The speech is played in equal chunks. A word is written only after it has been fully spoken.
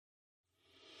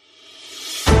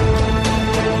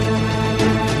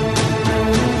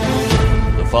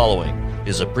following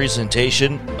is a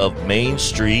presentation of Main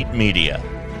Street Media,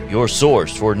 your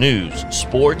source for news,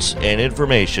 sports, and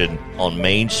information on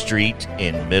Main Street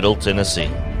in Middle Tennessee.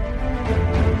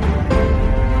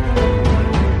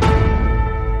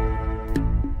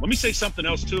 Let me say something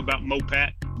else, too, about Mo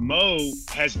Pat. Mo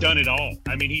has done it all.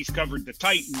 I mean, he's covered the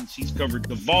Titans, he's covered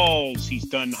the Vols, he's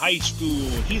done high school.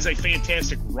 He's a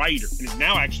fantastic writer and is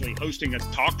now actually hosting a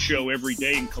talk show every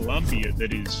day in Columbia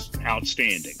that is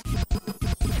outstanding.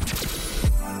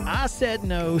 I said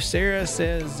no. Sarah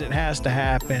says it has to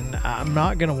happen. I'm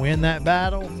not going to win that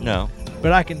battle. No.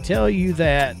 But I can tell you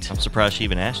that I'm surprised she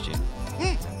even asked you.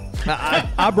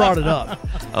 I brought it up.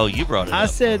 Oh, you brought it up. I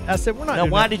said we're not. Now,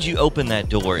 why did you open that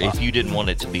door if you didn't want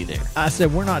it to be there? I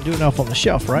said we're not doing Elf on the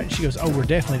Shelf, right? She goes, "Oh, we're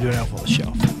definitely doing Elf on the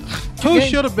Shelf." Who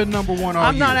should have been number one all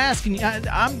I'm year? not asking you.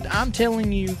 I'm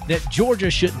telling you that Georgia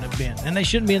shouldn't have been, and they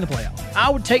shouldn't be in the playoff. I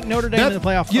would take Notre Dame in the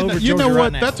playoff over Georgia. You know what?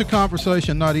 Right now. That's a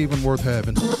conversation not even worth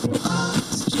having. From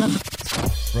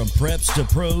preps to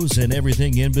pros and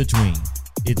everything in between,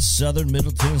 it's Southern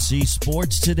Middle Tennessee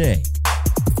Sports Today.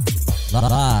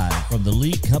 Live from the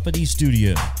Lee Company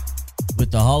studio.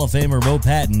 With the Hall of Famer Mo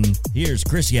Patton, here's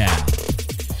Chris Yao.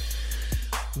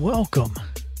 Welcome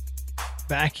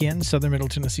back in Southern Middle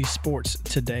Tennessee Sports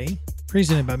Today,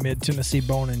 presented by Mid-Tennessee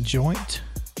Bone and Joint.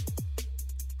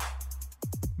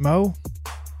 Mo,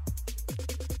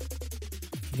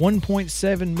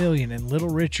 $1.7 million in Little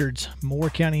Richard's Moore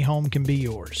County home can be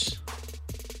yours.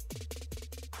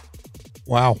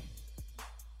 Wow.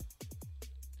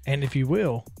 And if you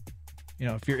will, you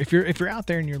know, if you're out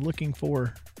there and you're looking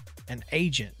for an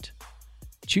agent,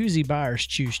 choosy buyers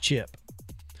choose Chip.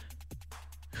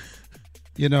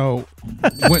 You know,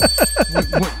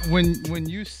 when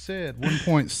you said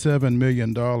 $1.7 million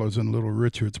in Little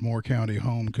Richard's Moore County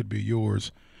home could be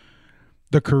yours,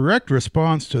 the correct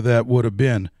response to that would have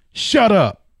been, shut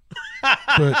up.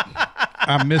 But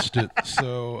I missed it,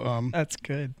 so That's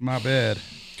good. my bad.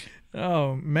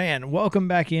 Oh, man. Welcome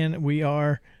back in. We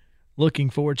are looking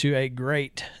forward to a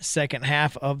great second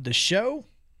half of the show.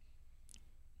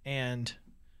 And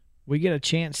we get a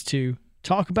chance to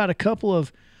talk about a couple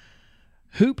of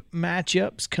hoop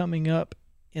matchups coming up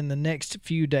in the next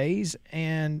few days.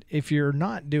 And if you're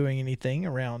not doing anything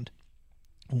around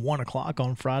 1 o'clock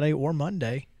on Friday or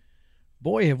Monday,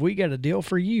 boy, have we got a deal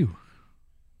for you.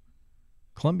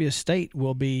 Columbia State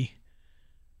will be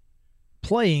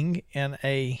playing in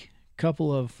a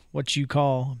couple of what you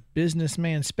call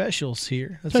businessman specials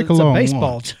here. It's a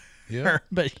baseball term, Yeah.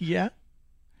 but yeah.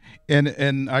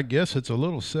 And I guess it's a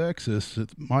little sexist.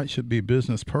 It should be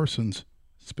business persons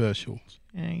specials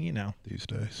You know, these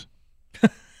days.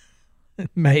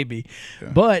 maybe. Yeah.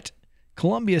 But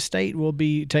Columbia State will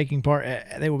be taking part.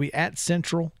 They will be at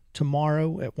Central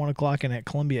tomorrow at 1 o'clock and at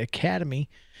Columbia Academy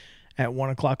at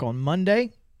 1 o'clock on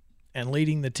Monday. And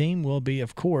leading the team will be,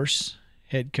 of course,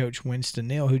 head coach Winston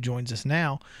Neal, who joins us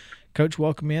now. Coach,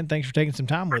 welcome in. Thanks for taking some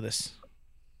time with us.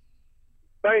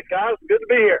 Thanks, guys. Good to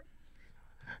be here.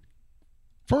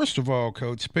 First of all,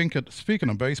 Coach, speaking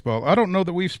of baseball, I don't know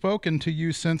that we've spoken to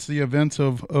you since the events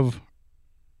of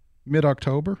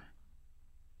mid-October.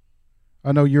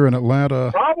 I know you're in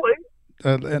Atlanta. Probably.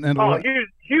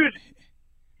 Huge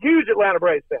Atlanta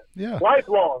Braves fan. Yeah.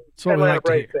 Lifelong That's what we Atlanta like to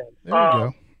Braves hear. fan. There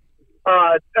you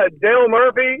go. Dale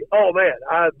Murphy. Oh, man.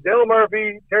 Dale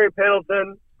Murphy, Terry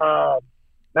Pendleton,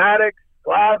 Maddox,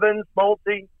 Glavin,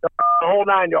 Smoltzy, the whole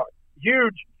 9 yards.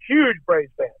 Huge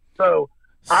Braves fan. So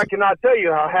I cannot tell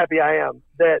you how happy I am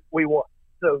that we won.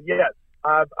 So, yes,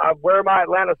 I wear my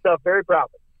Atlanta stuff very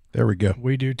proudly. There we go.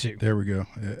 We do too. There we go.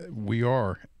 We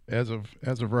are as of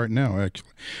right now,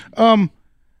 actually.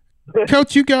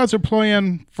 Coach, you guys are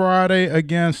playing Friday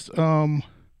against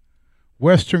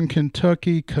Western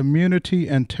Kentucky Community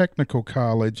and Technical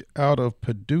College out of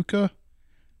Paducah.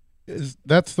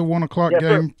 That's the 1 o'clock Yes,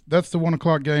 game? Sir. That's the 1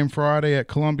 o'clock game Friday at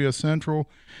Columbia Central.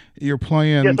 You're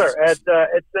playing. Yes, sir. At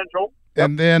Central.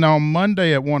 And then on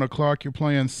Monday at 1 o'clock, you're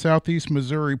playing Southeast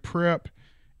Missouri Prep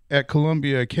at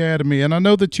Columbia Academy. And I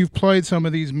know that you've played some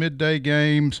of these midday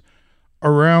games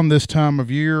around this time of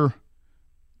year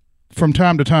from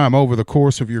time to time over the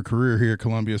course of your career here at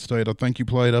Columbia State. I think you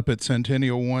played up at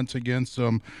Centennial once against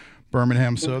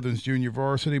Birmingham Southern's junior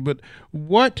varsity. But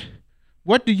what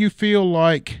do you feel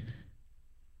like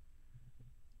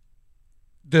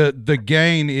the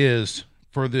gain is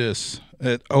for this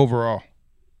overall?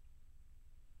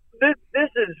 This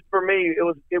is, for me, it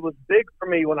was big for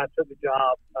me when I took the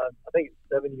job. I think it's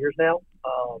 7 years now.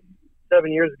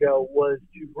 7 years ago, was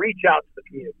to reach out to the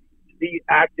community, to be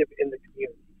active in the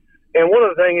community. And one of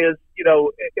the things is,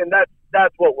 and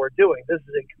that's what we're doing. This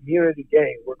is a community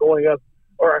game. We're going up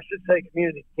or I should say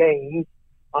community games.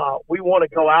 We want to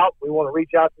go out. We want to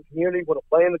reach out to the community. We want to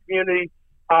play in the community,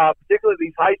 particularly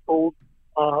these high schools,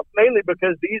 mainly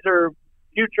because these are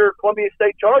future Columbia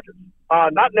State Chargers,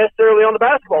 not necessarily on the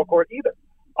basketball court either.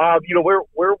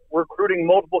 We're recruiting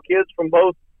multiple kids from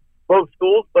both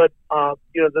schools, but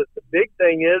the big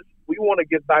thing is we want to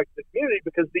give back to the community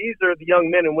because these are the young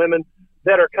men and women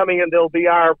that are coming in. They'll be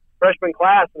our freshman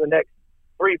class in the next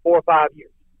 3, 4, 5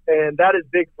 years, and that is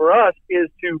big for us, is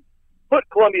to put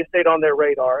Columbia State on their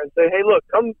radar and say, hey, look,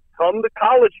 come to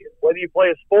college here, whether you play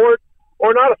a sport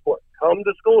or not a sport. Come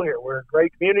to school here. We're a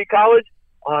great community college.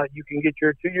 You can get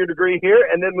your 2-year degree here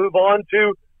and then move on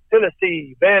to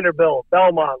Tennessee, Vanderbilt,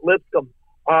 Belmont, Lipscomb.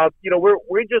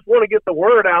 We just want to get the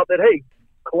word out that, hey,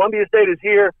 Columbia State is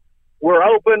here. We're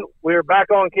open. We're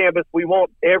back on campus. We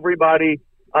want everybody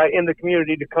in the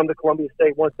community to come to Columbia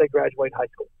State once they graduate high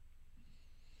school.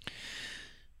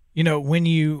 When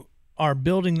you are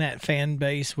building that fan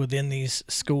base within these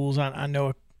schools, I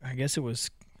know, I guess it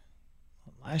was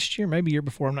last year, maybe year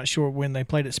before, I'm not sure, when they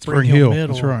played at Spring Hill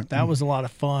Middle. That's right. That was a lot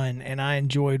of fun, and I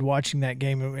enjoyed watching that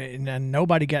game, and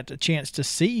nobody got the chance to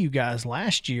see you guys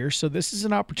last year, so this is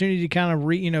an opportunity to kind of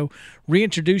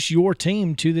reintroduce your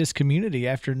team to this community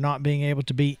after not being able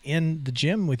to be in the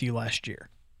gym with you last year.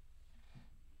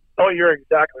 Oh, you're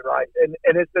exactly right. And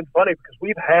it's been funny because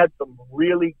we've had some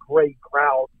really great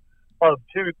crowds of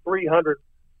 200-300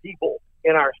 people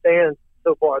in our stands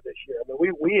so far this year. I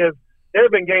mean, we have – there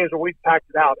have been games where we've packed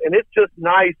it out, and it's just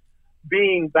nice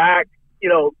being back,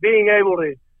 being able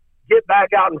to get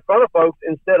back out in front of folks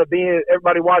instead of being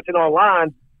everybody watching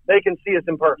online. They can see us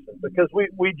in person because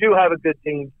we do have a good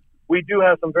team. We do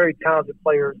have some very talented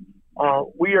players.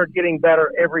 We are getting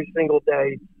better every single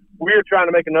day. We are trying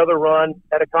to make another run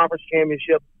at a conference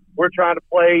championship. We're trying to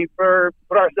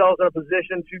put ourselves in a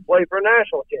position to play for a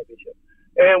national championship.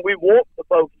 And we want the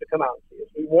folks to come out and see us.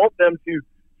 We want them to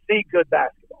see good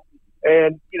basketball.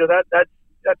 And,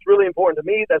 that's really important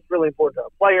to me. That's really important to our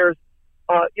players.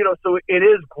 So it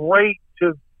is great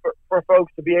for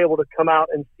folks to be able to come out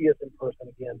and see us in person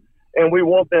again. And we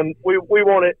want them, we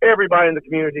want everybody in the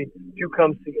community to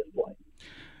come see us play.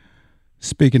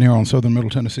 Speaking here on Southern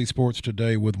Middle Tennessee Sports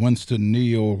Today with Winston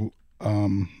Neal,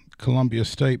 Columbia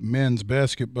State men's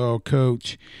basketball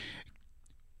coach.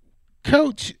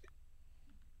 Coach,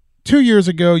 2 years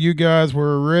ago, you guys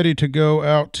were ready to go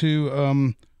out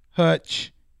to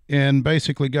Hutch and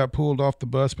basically got pulled off the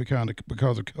bus because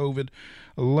of COVID.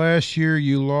 Last year,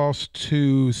 you lost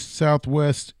to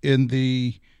Southwest in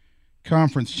the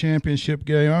conference championship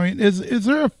game. I mean, is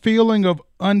there a feeling of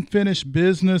unfinished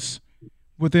business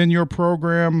within your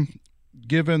program,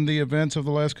 given the events of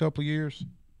the last couple of years?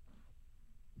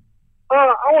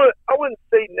 I wouldn't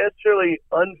say necessarily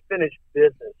unfinished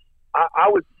business. I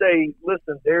would say,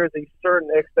 listen, there is a certain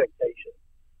expectation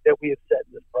that we have set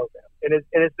in this program, and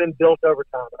it's been built over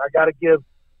time. And I got to give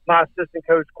my assistant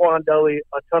coach, Quan Doley,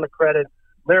 a ton of credit.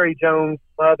 Larry Jones,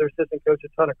 my other assistant coach, a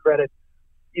ton of credit.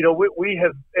 We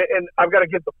have, and I've got to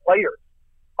give the players,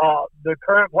 the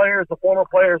current players, the former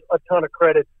players, a ton of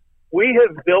credit. We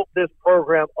have built this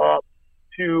program up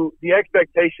to the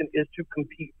expectation is to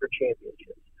compete for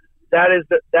championships. That is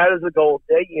the goal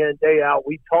day in, day out.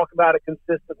 We talk about it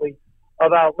consistently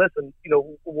about, listen,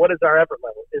 what is our effort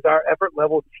level? Is our effort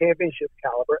level championship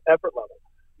caliber effort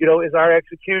level? Is our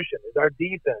execution, is our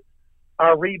defense,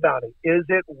 our rebounding, is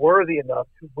it worthy enough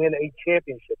to win a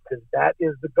championship? Because that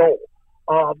is the goal.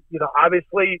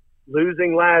 Obviously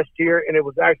losing last year, and it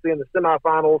was actually in the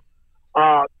semifinals.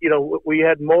 We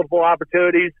had multiple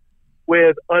opportunities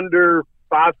with under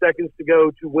 5 seconds to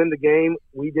go to win the game.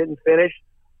 We didn't finish.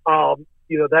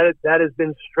 That has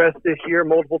been stressed this year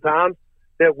multiple times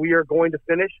that we are going to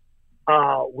finish.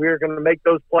 We're going to make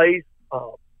those plays.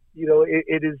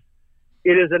 It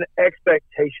is an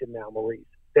expectation now, Maurice,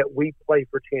 that we play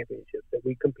for championships, that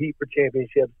we compete for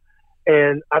championships.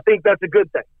 And I think that's a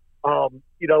good thing.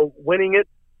 Winning it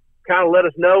kind of let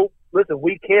us know, listen,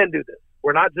 we can do this.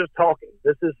 We're not just talking.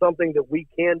 This is something that we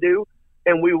can do,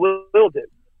 and we will do.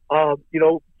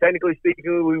 Technically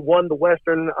speaking, we won the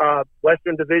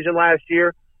Western Division last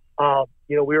year.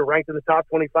 We were ranked in the top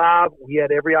 25. We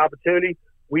had every opportunity.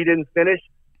 We didn't finish.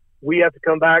 We have to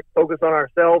come back, focus on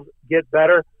ourselves, get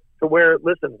better to where,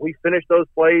 listen, we finish those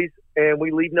plays and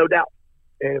we leave no doubt.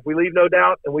 And if we leave no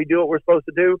doubt and we do what we're supposed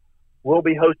to do, we'll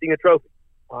be hosting a trophy.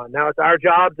 Now it's our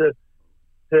job to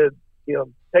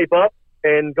tape up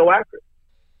and go after it.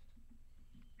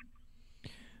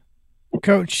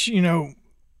 Coach,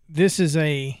 this is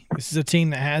a team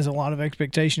that has a lot of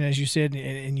expectation, as you said,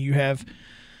 and you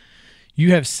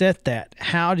You have set that.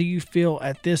 How do you feel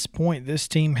at this point this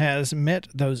team has met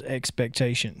those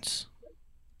expectations?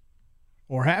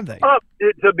 Or have they?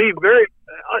 To be very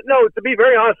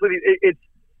honest with you,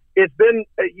 it's been,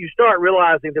 you start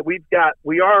realizing that we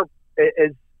are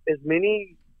as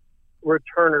many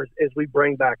returners as we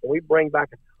bring back, and we bring back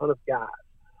a ton of guys.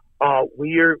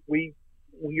 We are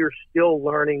still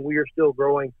learning. We are still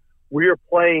growing. We are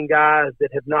playing guys that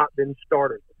have not been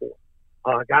starters before.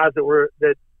 Guys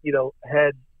that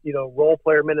had role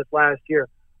player minutes last year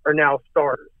are now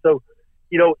starters. So,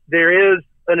 there is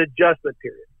an adjustment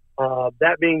period.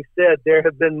 That being said, there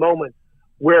have been moments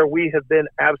where we have been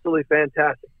absolutely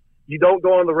fantastic. You don't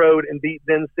go on the road and beat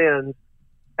Vincennes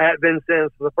at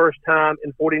Vincennes for the first time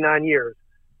in 49 years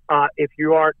if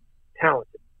you aren't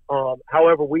talented.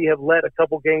 However, we have let a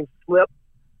couple games slip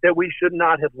that we should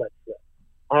not have let slip.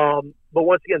 But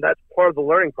once again, that's part of the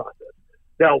learning process.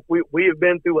 Now, we have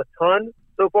been through a ton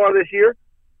so far this year,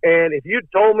 and if you'd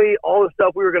told me all the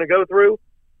stuff we were going to go through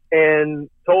and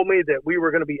told me that we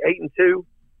were going to be 8-2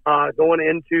 going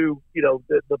into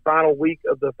the final week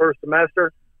of the first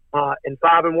semester and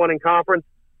 5-1 in conference,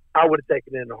 I would have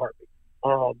taken it in a heartbeat.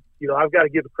 I've got to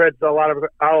give the credit to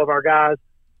all of our guys.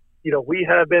 We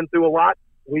have been through a lot.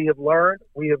 We have learned,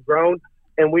 we have grown,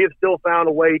 and we have still found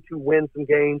a way to win some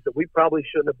games that we probably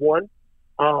shouldn't have won.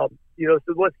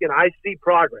 So once again, I see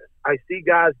progress. I see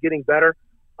guys getting better.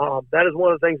 That is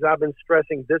one of the things I've been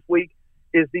stressing this week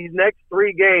is these next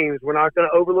 3 games, we're not going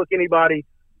to overlook anybody.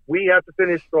 We have to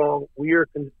finish strong. We're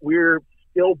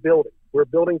still building. We're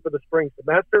building for the spring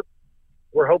semester.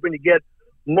 We're hoping to get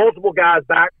multiple guys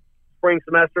back spring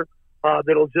semester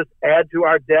that'll just add to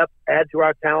our depth, add to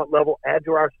our talent level, add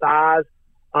to our size,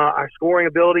 our scoring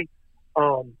ability.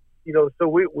 So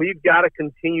we've got to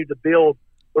continue to build.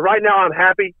 But right now I'm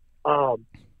happy,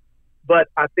 but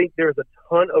I think there's a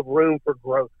ton of room for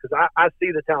growth because I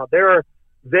see the talent.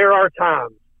 There are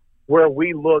times where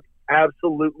we look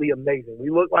absolutely amazing.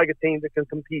 We look like a team that can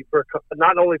compete for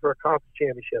not only for a conference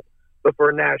championship, but for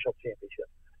a national championship.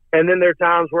 And then there are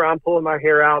times where I'm pulling my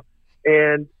hair out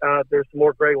and there's some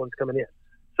more great ones coming in.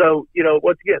 So,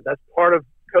 once again, that's part of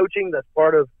coaching. That's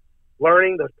part of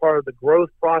learning. That's part of the growth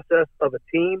process of a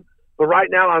team. But right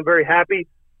now I'm very happy,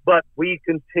 but we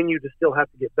continue to still have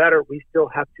to get better. We still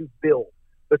have to build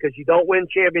because you don't win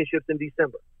championships in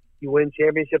December. You win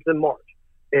championships in March.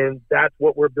 And that's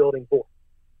what we're building for.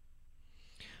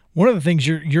 One of the things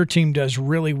your team does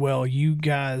really well, you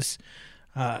guys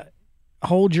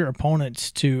hold your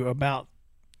opponents to about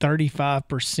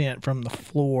 35% from the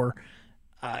floor.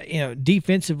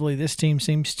 Defensively, this team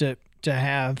seems to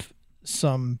have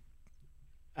some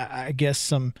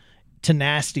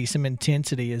tenacity, some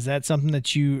intensity. Is that something that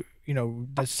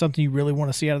that's something you really want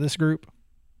to see out of this group?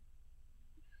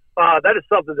 That is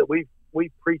something that we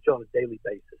preach on a daily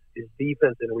basis is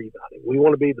defense and rebounding. We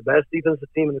want to be the best defensive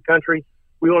team in the country.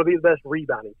 We want to be the best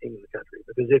rebounding team in the country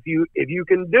because if you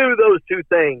can do those two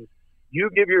things, you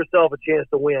give yourself a chance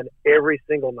to win every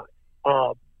single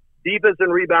night. Defense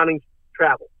and rebounding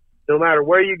travel. No matter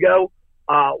where you go,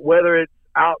 whether it's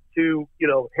out to,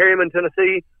 Harriman,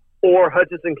 Tennessee or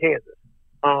Hutchinson, Kansas,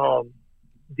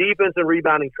 defense and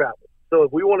rebounding travel. So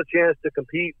if we want a chance to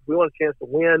compete, if we want a chance to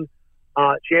win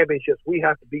championships, we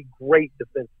have to be great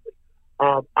defensively.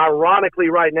 Ironically,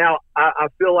 right now, I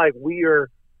feel like we are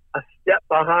a step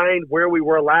behind where we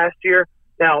were last year.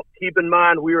 Now, keep in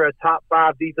mind, we were a top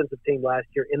 5 defensive team last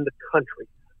year in the country,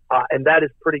 and that is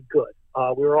pretty good.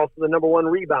 We were also the number 1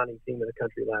 rebounding team in the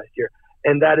country last year,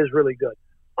 and that is really good.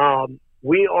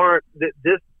 We aren't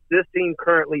this team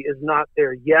currently is not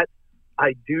there yet.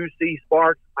 I do see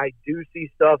sparks. I do see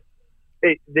stuff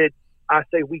that I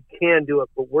say we can do it,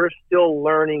 but we're still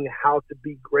learning how to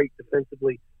be great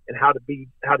defensively and how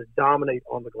to dominate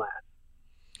on the glass.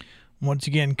 Once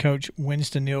again, Coach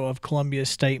Winston Neal of Columbia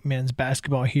State men's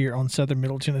basketball here on Southern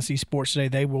Middle Tennessee Sports Today.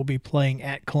 They will be playing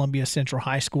at Columbia Central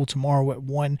High School tomorrow at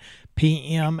 1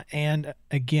 p.m. and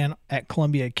again at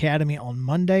Columbia Academy on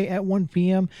Monday at 1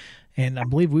 p.m. And I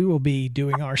believe we will be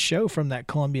doing our show from that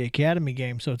Columbia Academy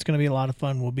game, so it's going to be a lot of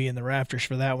fun. We'll be in the rafters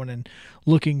for that one and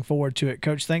looking forward to it.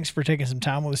 Coach, thanks for taking some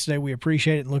time with us today. We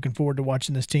appreciate it and looking forward to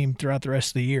watching this team throughout the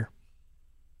rest of the year.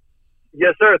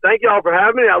 Yes, sir. Thank y'all for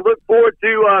having me. I look forward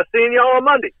to seeing y'all on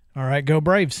Monday. All right, go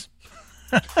Braves.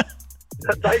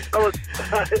 Thanks, fellas.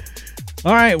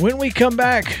 All right, when we come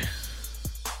back,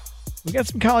 we got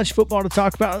some college football to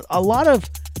talk about. A lot of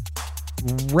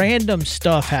random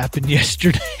stuff happened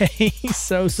yesterday,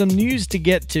 so some news to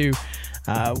get to.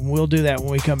 We'll do that when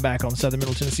we come back on Southern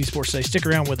Middle Tennessee Sports Today. Stick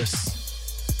around with us.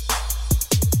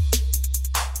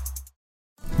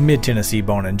 Mid-Tennessee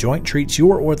Bone & Joint treats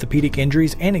your orthopedic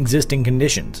injuries and existing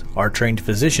conditions. Our trained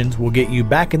physicians will get you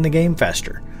back in the game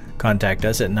faster. Contact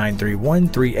us at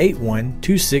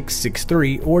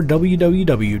 931-381-2663 or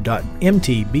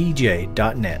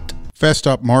www.mtbj.net. Fast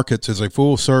Stop Markets is a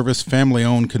full-service,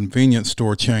 family-owned convenience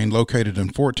store chain located in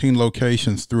 14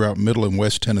 locations throughout Middle and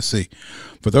West Tennessee.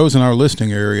 For those in our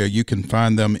listening area, you can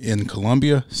find them in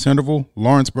Columbia, Centerville,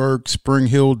 Lawrenceburg, Spring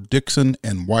Hill, Dixon,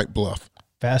 and White Bluff.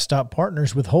 Fast Stop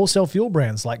partners with wholesale fuel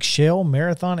brands like Shell,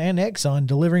 Marathon, and Exxon,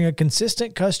 delivering a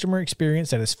consistent customer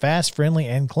experience that is fast, friendly,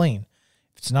 and clean.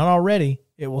 If it's not already,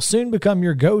 it will soon become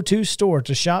your go-to store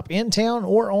to shop in town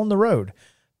or on the road.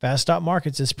 Fast Stop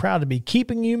Markets is proud to be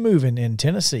keeping you moving in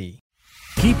Tennessee.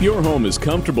 Keep your home as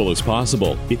comfortable as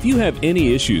possible. If you have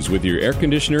any issues with your air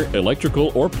conditioner,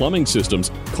 electrical, or plumbing systems,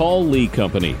 call Lee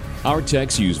Company. Our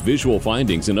techs use visual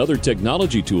findings and other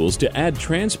technology tools to add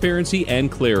transparency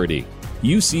and clarity.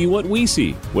 You see what we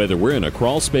see, whether we're in a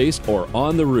crawl space or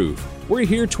on the roof. We're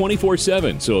here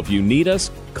 24/7, so if you need us,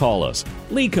 call us.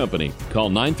 Lee Company. Call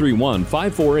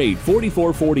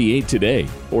 931-548-4448 today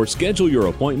or schedule your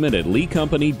appointment at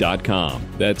leecompany.com.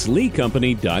 That's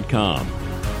leecompany.com.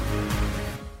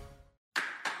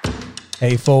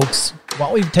 Hey folks,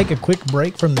 while we take a quick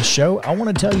break from the show, I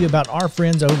want to tell you about our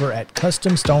friends over at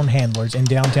Custom Stone Handlers in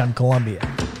downtown Columbia.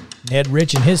 Ned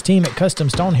Rich and his team at Custom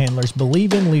Stone Handlers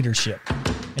believe in leadership.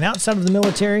 And outside of the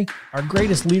military, our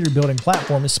greatest leader-building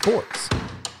platform is sports.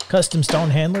 Custom Stone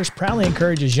Handlers proudly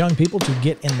encourages young people to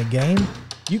get in the game.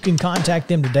 You can contact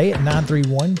them today at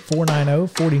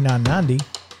 931-490-4990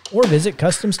 or visit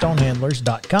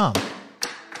CustomStonehandlers.com.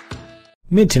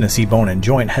 Mid-Tennessee Bone &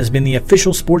 Joint has been the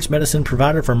official sports medicine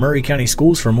provider for Maury County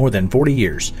Schools for more than 40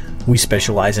 years. We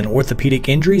specialize in orthopedic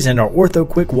injuries, and our Ortho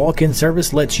Quick walk-in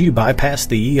service lets you bypass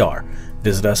the ER.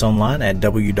 Visit us online at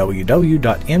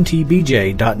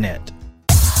www.mtbj.net.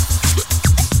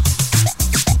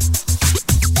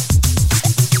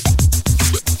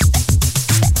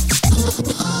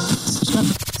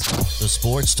 The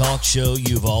sports talk show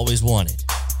you've always wanted.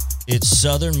 It's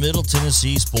Southern Middle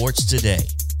Tennessee Sports Today.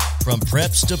 From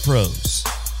preps to pros.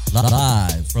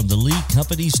 Live from the Lee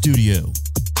Company studio.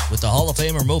 With the Hall of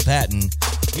Famer Mo Patton,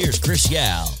 here's Chris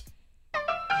Yao.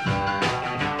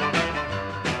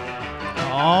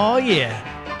 Oh, yeah.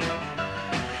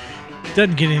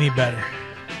 Doesn't get any better.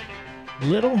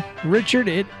 Little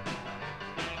Richard,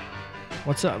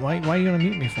 What's up? Why are you going to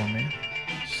mute me for, man?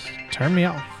 Just turn me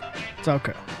off. It's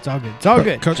okay. It's all good. It's all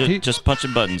good. Just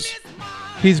punching buttons.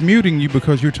 He's muting you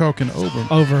because you're talking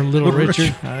over Little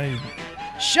Richard.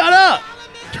 Shut up!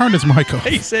 Turn his mic off.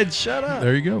 He said shut up.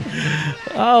 There you go.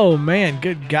 Oh, man.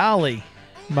 Good golly,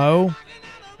 Mo.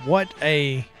 What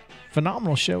a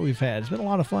phenomenal show we've had. It's been a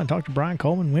lot of fun. Talked to Brian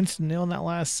Coleman, Winston Neal in that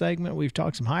last segment. We've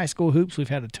talked some high school hoops. We've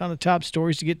had a ton of top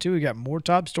stories to get to. We got more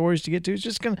top stories to get to. It's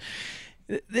just going to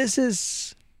 – this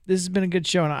has been a good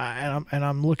show, and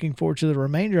I'm looking forward to the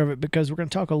remainder of it because we're going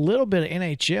to talk a little bit of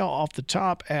NHL off the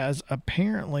top, as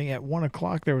apparently at 1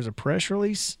 o'clock there was a press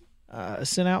release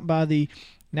sent out by the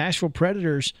Nashville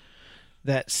Predators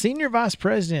that Senior Vice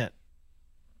President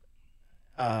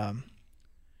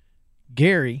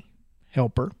Gary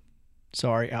Helper,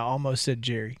 sorry, I almost said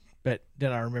Jerry, but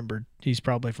then I remembered he's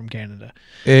probably from Canada.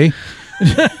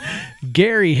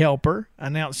 Gary Helper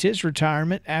announced his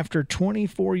retirement after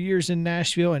 24 years in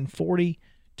Nashville and 40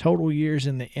 total years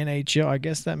in the NHL. I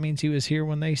guess that means he was here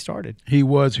when they started. He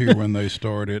was here when they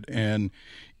started, and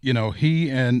you know, he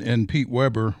and Pete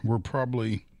Weber were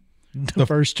probably the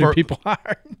first two people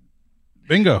hired.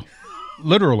 Bingo.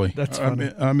 Literally. That's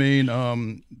funny. I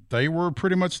mean, they were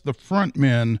pretty much the front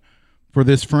men for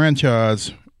this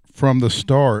franchise from the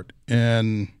start,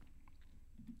 and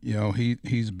you know,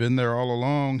 he's been there all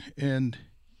along. And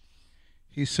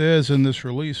he says in this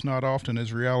release, "Not often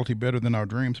is reality better than our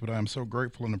dreams, but I am so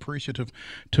grateful and appreciative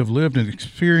to have lived and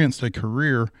experienced a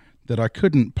career that I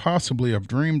couldn't possibly have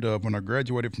dreamed of when I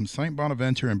graduated from St.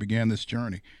 Bonaventure and began this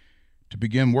journey. To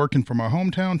begin working for my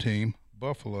hometown team,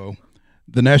 Buffalo,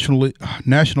 the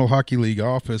National Hockey League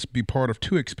office, be part of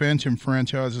two expansion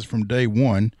franchises from day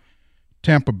one,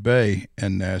 Tampa Bay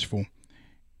and Nashville.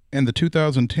 And the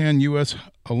 2010 U.S.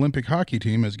 Olympic hockey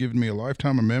team has given me a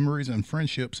lifetime of memories and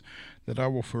friendships that I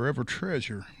will forever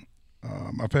treasure.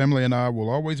 My family and I will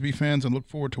always be fans and look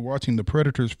forward to watching the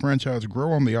Predators franchise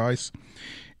grow on the ice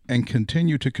and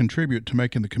continue to contribute to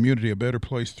making the community a better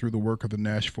place through the work of the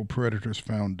Nashville Predators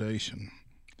Foundation."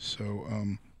 So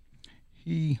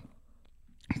he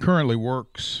currently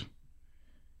works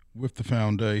with the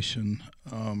foundation.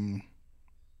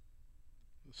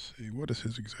 Let's see, what is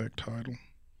his exact title?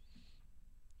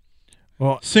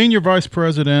 Well, Senior Vice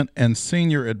President and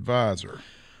Senior Advisor.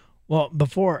 Well,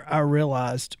 before I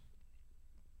realized,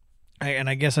 and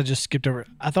I guess I just skipped over it,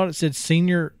 I thought it said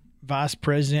Senior Vice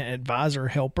President Advisor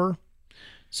Helper.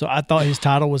 So I thought his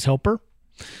title was Helper.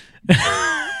 And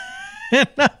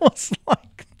I was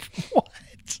like, what?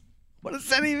 What does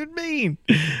that even mean?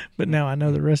 But now I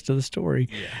know the rest of the story.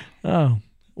 Yeah. Oh,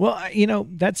 well,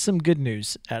 that's some good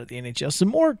news out of the NHL. Some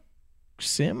more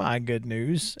semi-good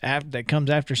news that comes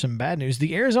after some bad news.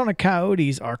 The Arizona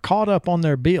Coyotes are caught up on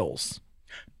their bills.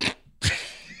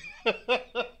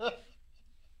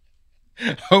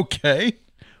 Okay.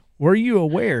 Were you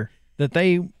aware that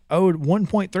they owed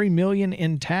 $1.3 million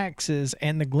in taxes,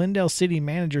 and the Glendale city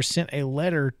manager sent a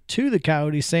letter to the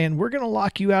Coyotes saying, "We're going to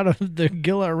lock you out of the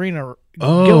Gila River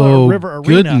Arena.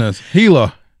 Goodness.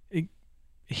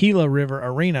 Gila River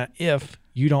Arena if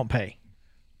you don't pay."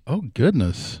 Oh,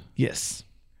 goodness. Yes.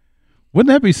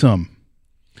 Wouldn't that be some?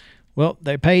 Well,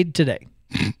 they paid today.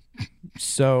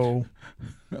 So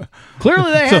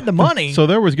clearly they had the money. So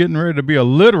there was getting ready to be a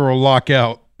literal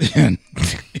lockout.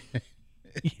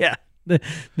 Yeah.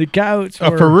 The Coyotes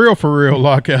were, for real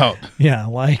lockout. Yeah,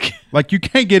 like you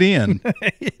can't get in.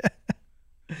 Yeah.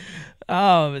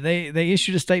 Oh, they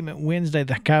issued a statement Wednesday,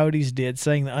 the Coyotes did,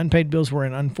 saying the unpaid bills were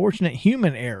an unfortunate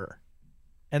human error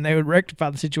and they would rectify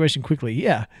the situation quickly.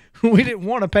 Yeah, we didn't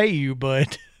want to pay you,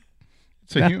 but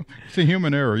it's a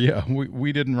human error. Yeah,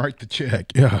 we didn't write the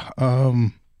check. Yeah.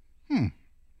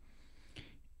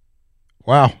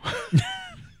 Wow.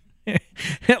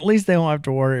 At least they won't have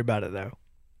to worry about it, though.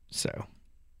 So,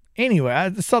 anyway, I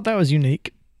just thought that was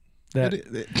unique.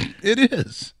 It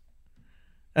is.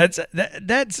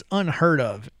 That's unheard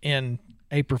of in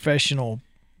a professional.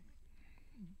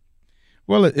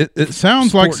 Well, it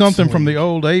sounds like something league from the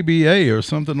old ABA or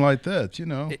something like that,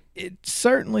 It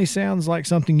certainly sounds like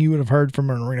something you would have heard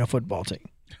from an arena football team.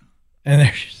 And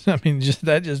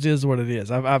that just is what it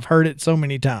is. I've heard it so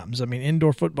many times.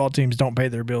 Indoor football teams don't pay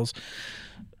their bills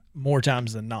more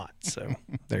times than not. So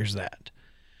there's that.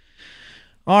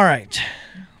 All right.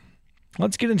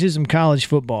 Let's get into some college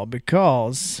football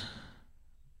because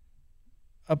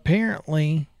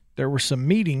apparently there were some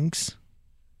meetings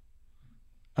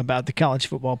about the college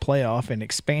football playoff and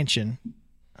expansion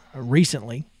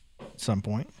recently at some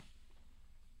point.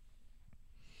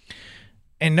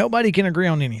 And nobody can agree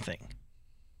on anything.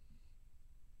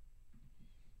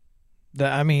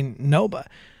 Nobody.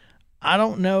 I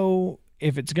don't know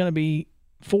if it's going to be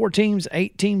 4 teams,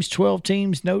 8 teams, 12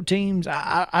 teams, no teams.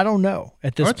 I don't know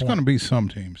at this point. It's going to be some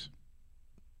teams.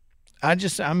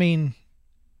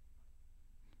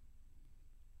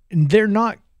 They're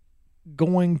not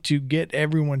going to get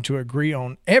everyone to agree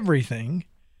on everything,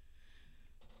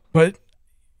 but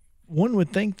one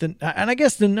would think that, and I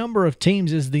guess the number of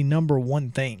teams is the number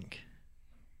one thing.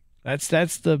 That's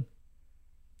the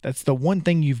one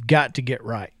thing you've got to get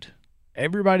right.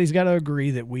 Everybody's got to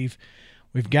agree that we've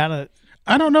got to.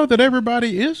 I don't know that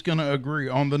everybody is going to agree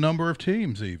on the number of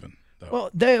teams, even. Though. Well,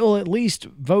 they will at least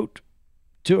vote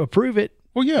to approve it.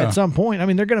 Well, yeah. At some point,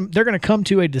 they're gonna come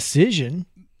to a decision.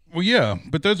 Well, yeah,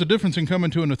 but there's a difference in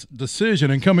coming to a decision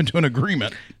and coming to an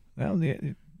agreement. Well,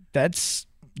 that's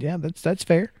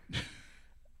fair.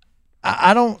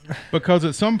 I don't, because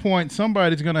at some point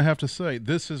somebody's going to have to say,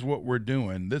 "This is what we're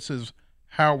doing. This is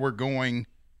how we're going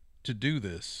to do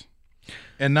this,"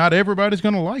 and not everybody's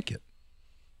going to like it.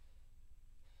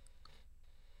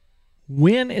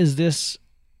 When is this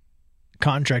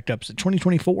contract up? Is it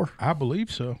 2024? I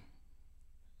believe so.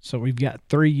 So we've got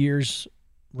 3 years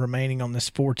remaining on this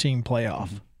 4-team playoff.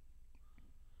 Mm-hmm.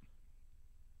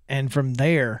 And from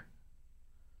there,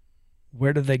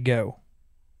 where do they go?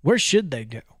 Where should they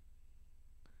go?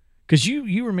 Because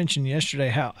you were mentioning yesterday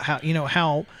how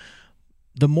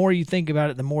the more you think about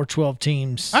it, the more 12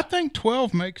 teams. I think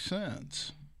 12 makes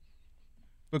sense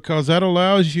because that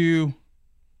allows you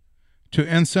to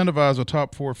incentivize a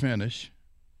top 4 finish.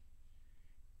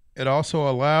 It also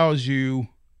allows you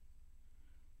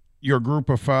your group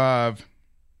of 5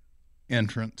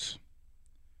 entrants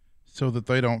so that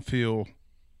they don't feel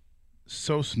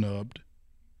so snubbed.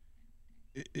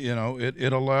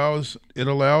 It allows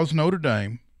Notre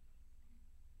Dame,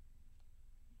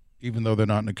 even though they're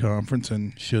not in the conference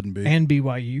and shouldn't be, and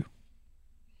BYU,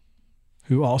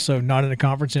 who also not in the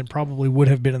conference and probably would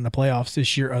have been in the playoffs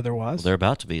this year otherwise. Well, they're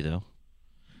about to be, though.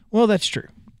 Well, that's true.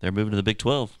 They're moving to the Big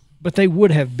 12. But they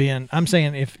would have been. I'm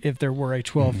saying if there were a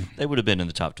 12. Mm-hmm. They would have been in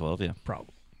the top 12, yeah.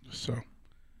 Probably. So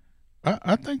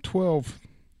I think 12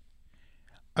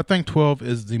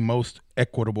 is the most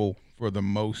equitable for the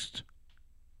most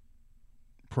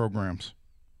programs.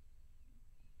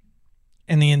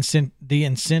 And the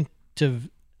incentive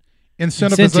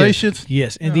Incentivizations?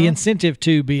 Yes, and the incentive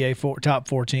to be a top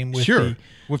 4 team with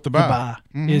with the bye,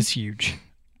 is huge.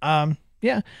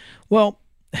 Yeah. Well,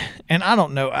 and I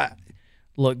don't know.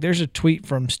 Look, there's a tweet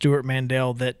from Stuart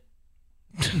Mandel that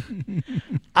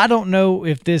I don't know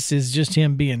if this is just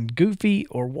him being goofy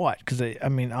or what, because I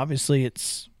mean, obviously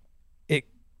it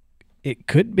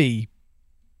could be.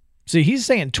 See, he's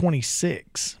saying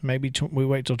 26. Maybe we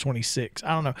wait till 26. I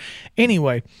don't know.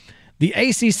 Anyway, the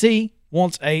ACC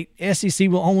wants 8. SEC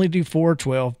will only do 4 or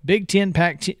 12. Big Ten,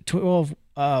 Pac-12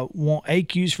 want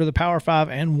AQs for the Power 5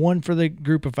 and 1 for the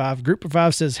Group of 5. Group of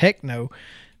 5 says, heck no.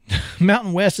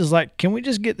 Mountain West is like, can we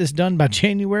just get this done by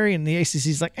January? And the ACC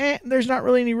is like, there's not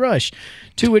really any rush.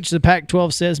 To which the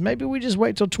Pac-12 says, maybe we just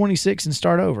wait till 26 and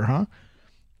start over,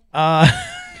 huh?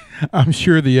 I'm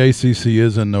sure the ACC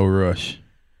is in no rush.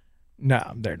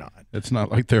 No, they're not. It's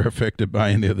not like they're affected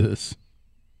by any of this.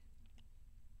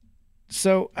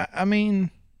 So, I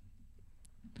mean,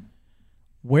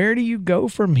 where do you go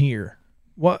from here?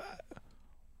 What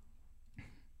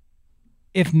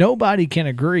if nobody can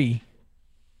agree?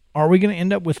 Are we going to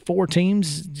end up with 4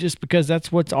 teams just because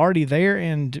that's what's already there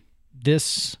and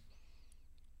this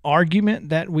argument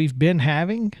that we've been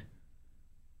having?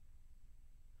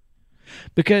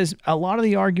 Because a lot of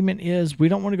the argument is we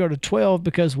don't want to go to 12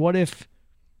 because what if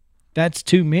that's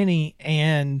too many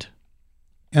and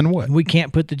what? We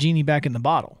can't put the genie back in the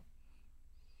bottle?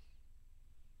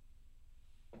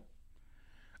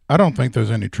 I don't think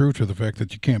there's any truth to the fact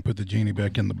that you can't put the genie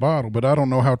back in the bottle, but I don't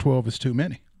know how 12 is too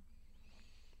many.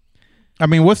 I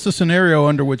mean, what's the scenario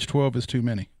under which 12 is too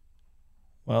many?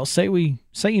 Well, say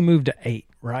you move to 8,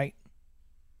 right?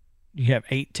 You have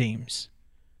 8 teams,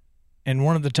 and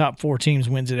one of the top 4 teams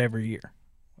wins it every year.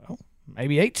 Well,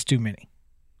 maybe 8's too many.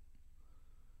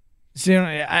 So,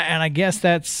 and I guess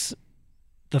that's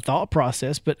the thought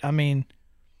process, but I mean,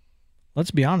 let's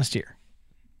be honest here.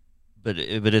 But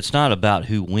it's not about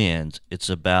who wins. It's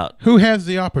about who has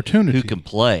the opportunity, who can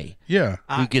play. Yeah,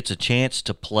 who gets a chance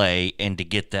to play and to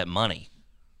get that money.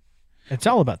 It's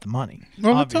all about the money.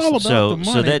 Well, it's all about the money.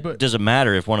 So that doesn't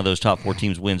matter if one of those top 4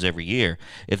 teams wins every year.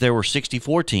 If there were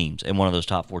 64 teams and one of those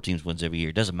top 4 teams wins every year,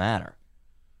 it doesn't matter.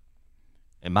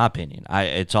 In my opinion,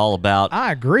 it's all about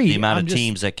I agree. The amount of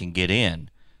teams that can get in.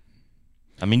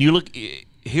 I mean, you look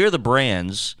here are the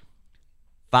brands.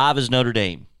 5 is Notre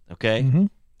Dame, okay? Mm-hmm.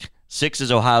 6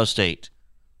 is Ohio State.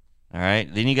 All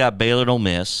right. Then you got Baylor and Ole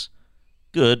Miss.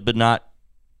 Good, but not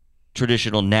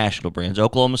traditional national brands.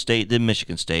 Oklahoma State, then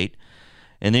Michigan State.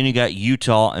 And then you got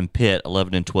Utah and Pitt,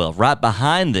 11 and 12. Right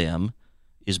behind them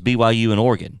is BYU and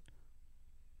Oregon.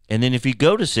 And then if you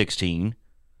go to 16,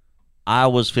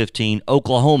 Iowa's 15,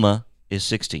 Oklahoma is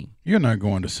 16. You're not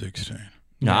going to 16.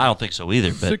 No, I don't think so either.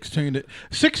 But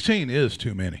 16 is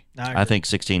too many. I think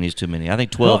 16 is too many. I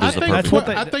think 12 is the perfect.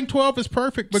 I think 12 is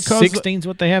perfect because 16 is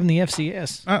what they have in the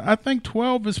FCS. I think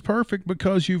 12 is perfect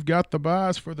because you've got the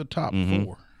buys for the top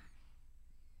 4.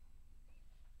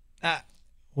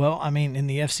 Well, I mean, in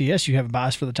the FCS, you have a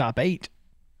bias for the top 8.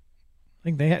 I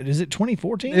think they have. Is it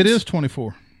 24 teams? It is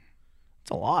 24.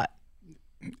 It's a lot.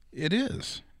 It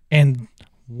is. And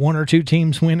 1 or 2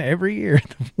 teams win every year.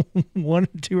 1,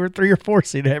 2, or 3 or 4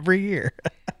 seed every year.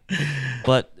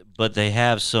 but they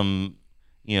have some,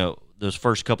 those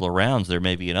first couple of rounds, there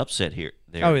may be an upset here.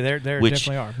 There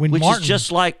definitely are. Which is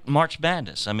just like March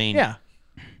Madness. I mean, yeah.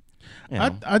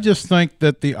 I just think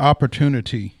that the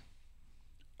opportunity.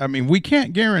 I mean, we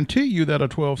can't guarantee you that a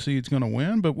 12 seed is going to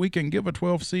win, but we can give a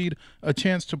 12 seed a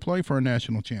chance to play for a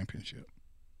national championship.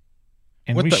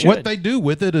 And what they do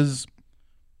with it is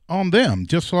on them.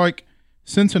 Just like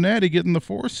Cincinnati getting the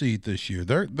 4 seed this year,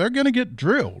 they're going to get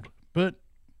drilled, but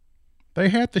they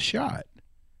had the shot. I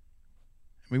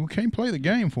mean, we can't play the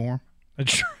game for them.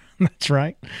 That's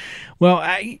right. Well,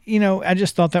 I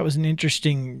just thought that was an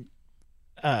interesting.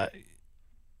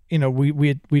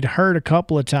 We'd heard a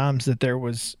couple of times that there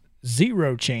was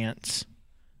 0 chance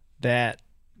that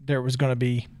there was going to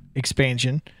be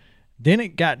expansion. Then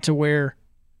it got to where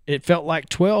it felt like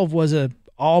 12 was a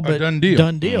done deal.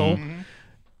 Mm-hmm.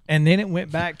 And then it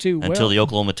went back to until the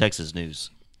Oklahoma-Texas news,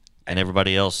 and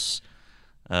everybody else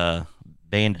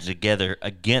banded together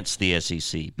against the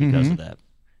SEC because of that.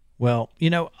 Well,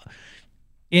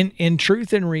 in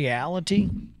truth and reality,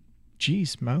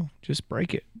 geez, Mo, just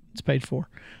break it. It's paid for.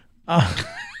 I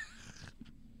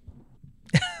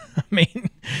mean,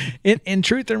 in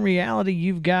truth and reality,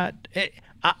 you've got.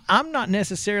 I'm not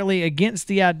necessarily against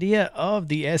the idea of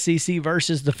the SEC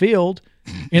versus the field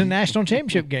in a national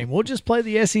championship game. We'll just play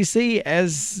the SEC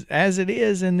as it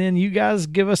is, and then you guys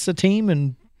give us a team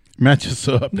and match us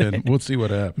up, and we'll see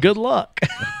what happens. Good luck.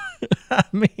 I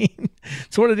mean,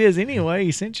 it's what it is anyway,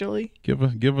 essentially.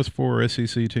 Give us 4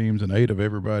 SEC teams and 8 of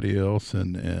everybody else,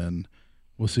 and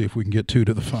we'll see if we can get 2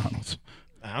 to the finals.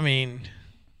 I mean,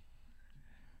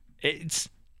 I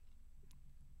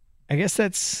guess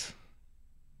that's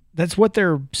what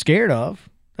they're scared of.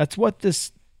 That's what the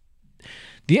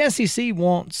SEC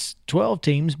wants 12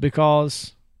 teams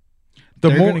because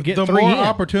they're going to get 3 more in.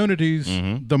 opportunities,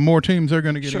 the more teams they're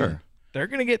going to get in. Sure. They're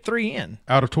going to get 3 in.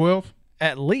 Out of 12?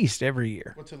 At least every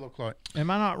year. What's it look like? Am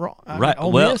I not wrong? Right.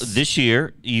 Well, this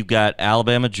year you've got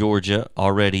Alabama, Georgia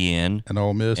already in, And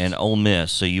Ole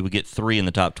Miss. So you would get 3 in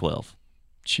the top 12.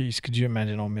 Jeez, could you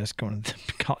imagine Ole Miss going to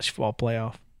the college football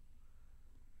playoff?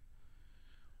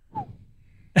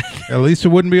 At least it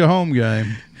wouldn't be a home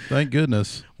game. Thank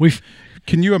goodness.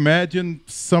 Can you imagine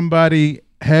somebody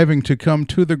having to come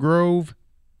to the Grove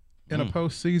in a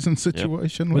postseason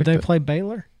situation? Would like they that? play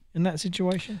Baylor in that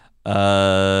situation?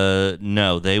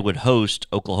 No, they would host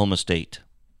Oklahoma State.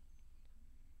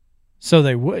 So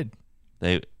they would.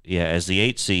 As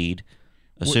the 8th seed,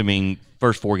 assuming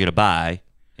first 4 get a bye,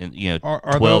 and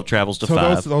 12 those, travels to so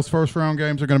 5. Those first round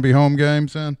games are going to be home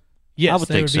games then? Yes, I would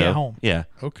they think would so. be at home. Yeah.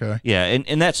 Okay. Yeah, and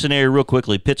in that scenario, real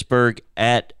quickly, Pittsburgh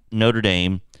at Notre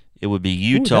Dame. It would be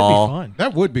Ooh, Utah. that'd be fun.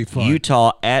 That would be fun.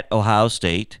 Utah at Ohio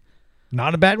State.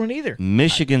 Not a bad one either.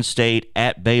 Michigan State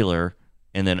at Baylor,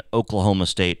 and then Oklahoma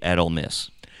State at Ole Miss.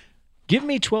 Give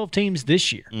me 12 teams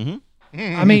this year. Mm-hmm.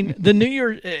 I mean,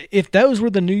 if those were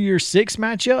the New Year's 6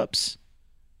 matchups,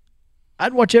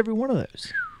 I'd watch every one of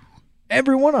those.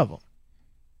 Every one of them.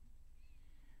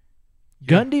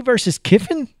 Yeah. Gundy versus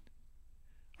Kiffin?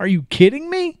 Are you kidding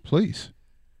me? Please.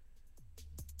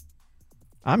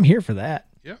 I'm here for that.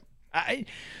 Yeah.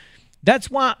 That's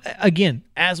why, again,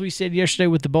 as we said yesterday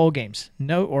with the bowl games,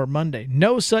 Monday,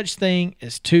 no such thing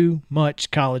as too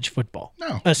much college football.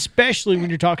 No. Especially when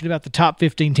you're talking about the top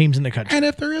 15 teams in the country. And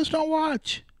if there is, don't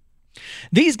watch.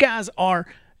 These guys are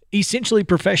essentially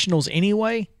professionals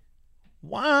anyway.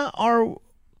 Why are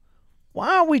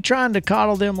we trying to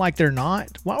coddle them like they're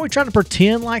not? Why are we trying to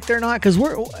pretend like they're not? Because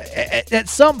we're at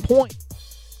some point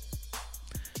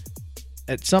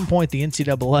the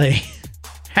NCAA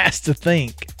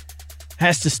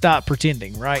has to stop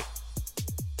pretending, right?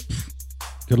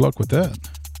 Good luck with that.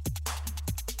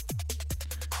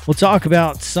 We'll talk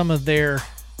about some of their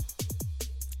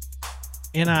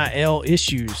NIL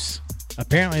issues.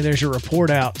 Apparently, there's a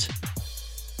report out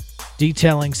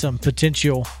detailing some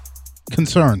potential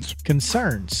concerns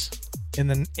in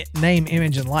the name,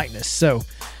 image, and likeness. So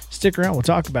stick around. We'll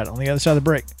talk about it on the other side of the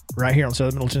break right here on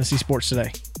Southern Middle Tennessee Sports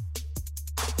Today.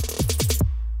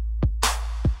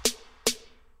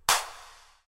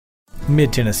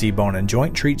 Mid-Tennessee Bone &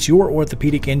 Joint treats your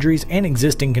orthopedic injuries and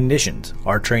existing conditions.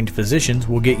 Our trained physicians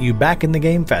will get you back in the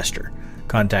game faster.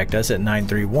 Contact us at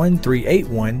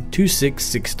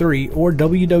 931-381-2663 or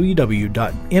www.mtbj.net.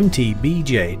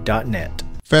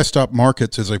 Fast Stop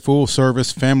Markets is a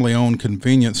full-service, family-owned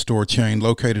convenience store chain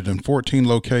located in 14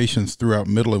 locations throughout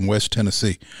Middle and West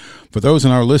Tennessee. For those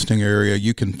in our listening area,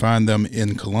 you can find them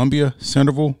in Columbia,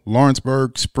 Centerville,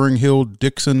 Lawrenceburg, Spring Hill,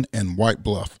 Dixon, and White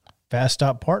Bluff. Fast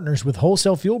Stop partners with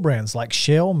wholesale fuel brands like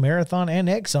Shell, Marathon, and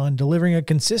Exxon, delivering a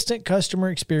consistent customer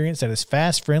experience that is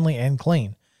fast, friendly, and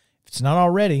clean. If it's not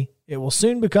already, it will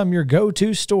soon become your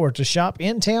go-to store to shop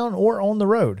in town or on the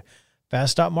road.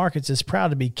 Fast Stop Markets is proud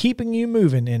to be keeping you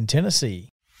moving in Tennessee.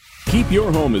 Keep your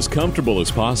home as comfortable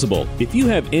as possible. If you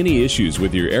have any issues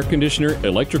with your air conditioner,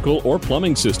 electrical, or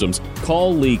plumbing systems,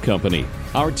 call Lee Company.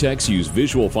 Our techs use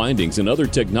visual findings and other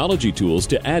technology tools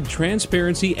to add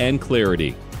transparency and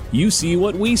clarity. You see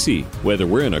what we see, whether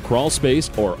we're in a crawl space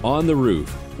or on the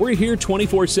roof. We're here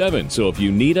 24/7, so if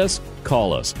you need us,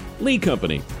 call us. Lee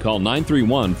Company. Call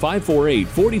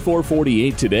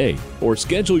 931-548-4448 today or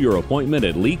schedule your appointment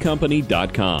at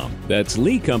leecompany.com. That's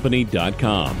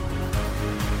leecompany.com.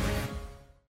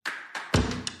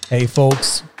 Hey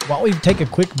folks, while we take a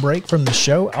quick break from the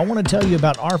show, I want to tell you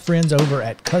about our friends over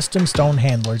at Custom Stone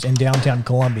Handlers in downtown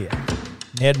Columbia.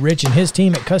 Ned Rich and his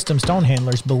team at Custom Stone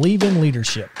Handlers believe in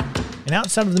leadership. And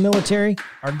outside of the military,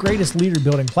 our greatest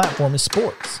leader-building platform is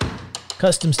sports.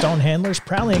 Custom Stone Handlers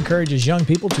proudly encourages young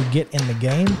people to get in the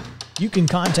game. You can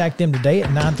contact them today at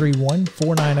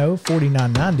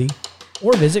 931-490-4990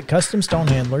 or visit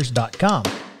CustomStonehandlers.com.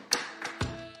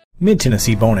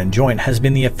 Mid-Tennessee Bone & Joint has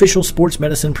been the official sports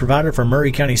medicine provider for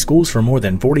Murray County Schools for more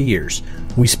than 40 years.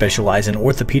 We specialize in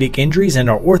orthopedic injuries, and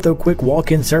our Ortho Quick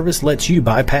walk-in service lets you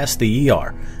bypass the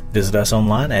ER. Visit us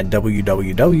online at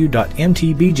www.mtbj.net.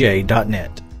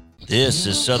 This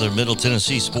is Southern Middle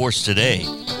Tennessee Sports Today.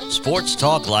 Sports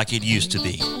talk like it used to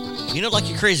be. You know, like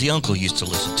your crazy uncle used to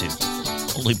listen to.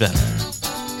 Only better.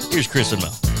 Here's Chris and Mo.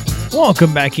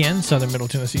 Welcome back in Southern Middle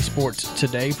Tennessee Sports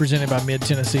Today, presented by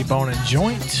Mid-Tennessee Bone and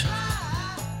Joint.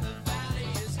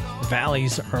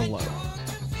 Valleys are low.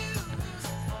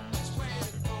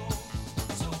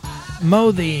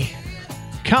 Mo, the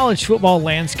college football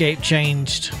landscape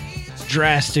changed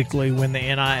drastically when the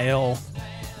NIL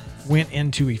went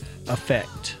into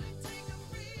effect.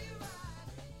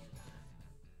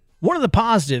 One of the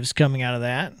positives coming out of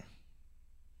that,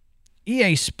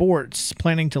 EA Sports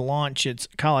planning to launch its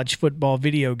college football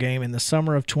video game in the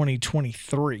summer of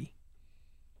 2023.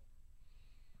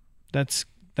 That's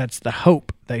the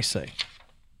hope, they say.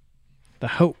 The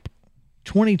hope.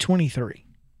 2023.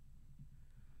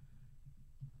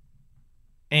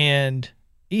 And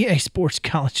EA Sports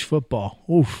College Football,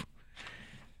 oof,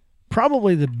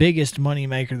 probably the biggest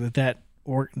moneymaker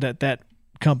that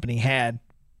company had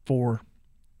for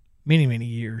many, many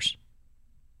years.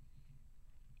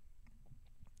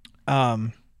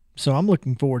 So I'm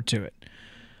looking forward to it.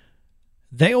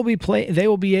 They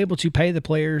will be able to pay the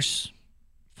players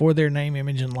for their name,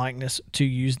 image, and likeness to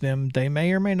use them. They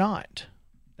may or may not.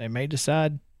 They may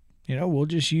decide, we'll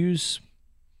just use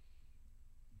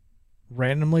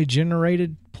randomly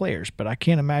generated players, but I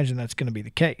can't imagine that's going to be the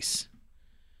case.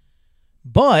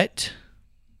 But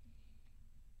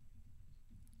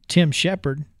Tim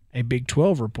Shepard, a Big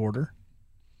 12 reporter,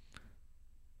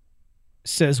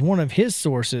 says one of his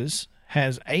sources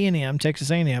has A&M,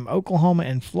 Texas A&M, Oklahoma,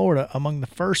 and Florida among the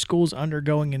first schools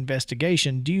undergoing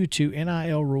investigation due to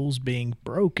NIL rules being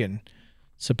broken,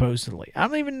 supposedly. I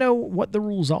don't even know what the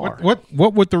rules are. What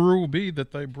would the rule be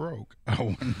that they broke? I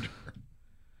wonder.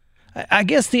 I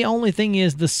guess the only thing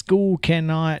is the school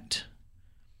cannot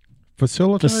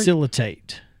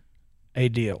facilitate a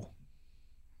deal.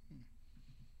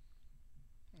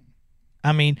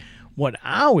 I mean, what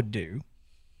I would do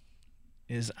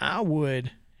is I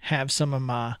would have some of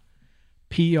my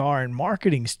PR and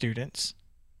marketing students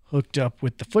hooked up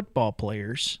with the football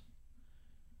players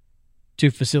to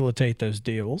facilitate those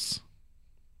deals.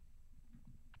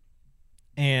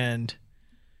 And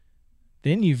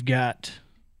then you've got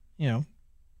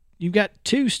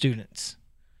two students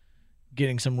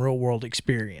getting some real world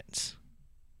experience.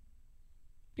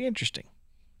 Be interesting.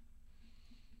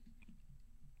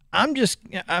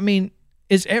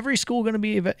 Is every school going to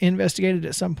be investigated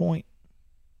at some point?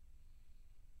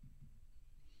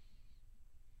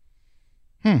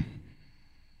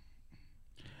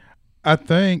 I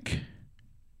think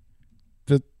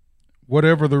that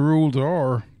whatever the rules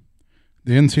are,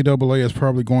 the NCAA is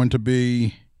probably going to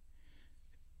be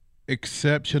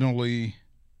exceptionally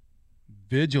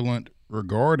vigilant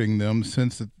regarding them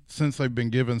since they've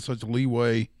been given such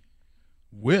leeway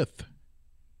with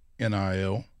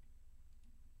NIL.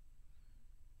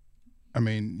 I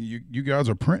mean, you guys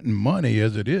are printing money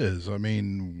as it is. I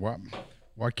mean,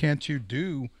 why can't you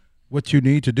do what you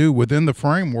need to do within the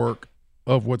framework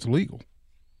of what's legal?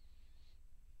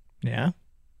 Yeah.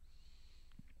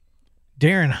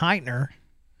 Darren Heitner,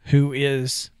 who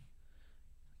is,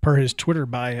 per his Twitter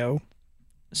bio,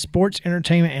 sports,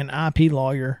 entertainment, and IP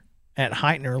lawyer at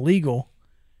Heitner Legal,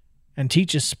 and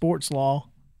teaches sports law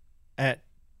at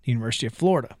the University of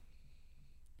Florida.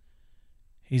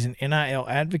 He's an NIL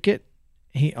advocate.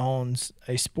 He owns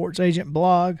a sports agent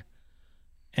blog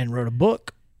and wrote a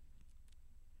book.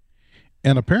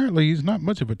 And apparently he's not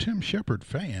much of a Tim Shepard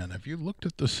fan. If you looked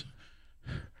at this...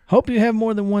 Hope you have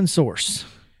more than one source.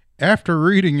 After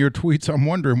reading your tweets, I'm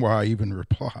wondering why I even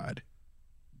replied.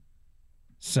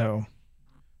 So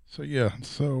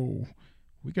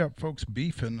we got folks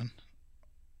beefing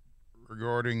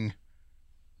regarding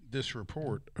this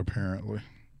report, apparently.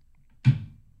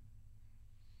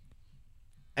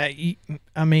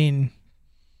 I mean,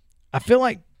 I feel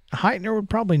like Heitner would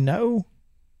probably know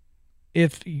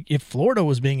if Florida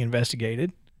was being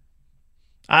investigated.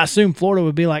 I assume Florida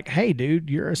would be like, hey,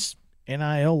 dude, you're a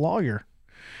NIL lawyer.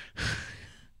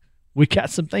 We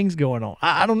got some things going on.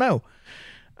 I don't know.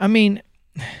 I mean,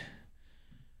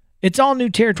 it's all new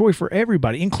territory for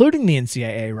everybody, including the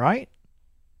NCAA, right?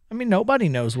 I mean, nobody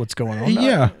knows what's going on.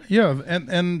 Yeah.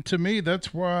 And to me,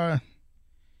 that's why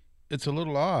it's a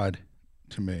little odd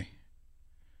to me.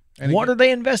 And what are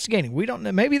they investigating? We don't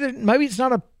know. Maybe it's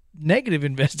not a negative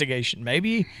investigation.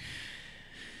 Maybe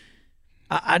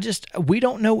we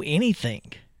don't know anything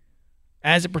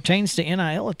as it pertains to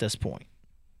NIL at this point.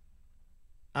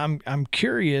 I'm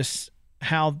curious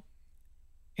how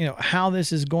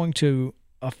this is going to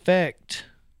affect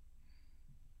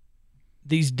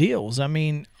these deals. I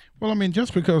mean,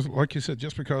 just because, like you said,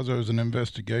 just because there's an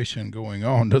investigation going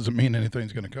on doesn't mean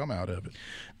anything's going to come out of it.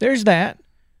 There's that.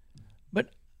 But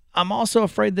I'm also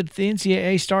afraid that if the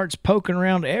NCAA starts poking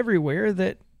around everywhere,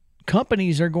 that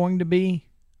companies are going to be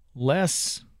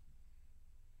less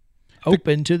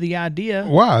open to the idea.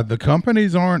 Why? The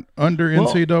companies aren't under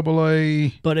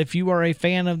NCAA. But if you are a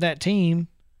fan of that team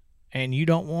and you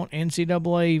don't want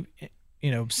NCAA,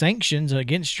 sanctions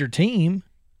against your team,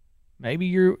 maybe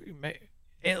you're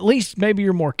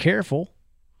more careful,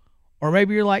 or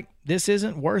maybe you're like, this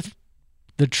isn't worth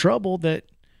the trouble that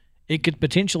it could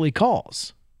potentially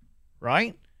cause,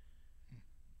 right?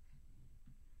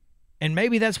 And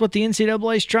maybe that's what the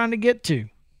NCAA is trying to get to.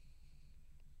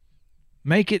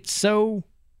 Make it so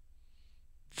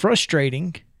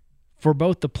frustrating for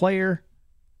both the player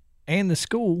and the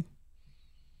school.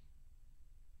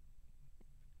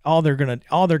 All they're gonna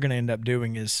end up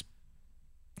doing is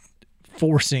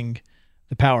forcing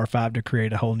the Power Five to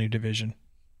create a whole new division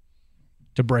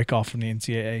to break off from the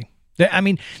NCAA.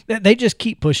 They just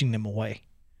keep pushing them away.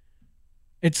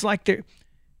 It's like they're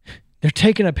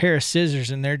taking a pair of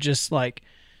scissors and they're just like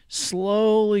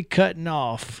slowly cutting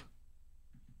off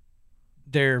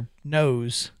their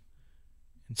nose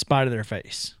in spite of their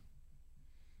face.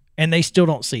 And they still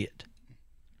don't see it.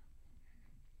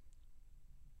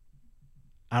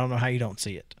 I don't know how you don't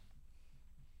see it.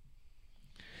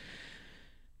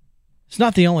 It's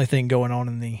not the only thing going on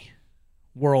in the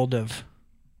world of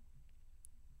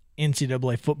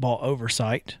NCAA football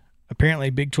oversight. Apparently,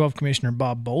 Big 12 Commissioner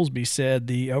Bob Bowlesby said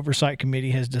the Oversight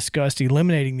Committee has discussed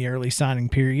eliminating the early signing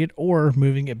period or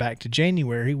moving it back to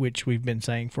January, which we've been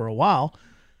saying for a while.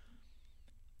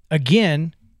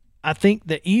 Again, I think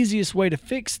the easiest way to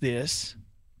fix this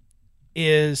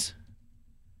is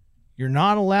you're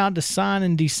not allowed to sign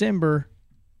in December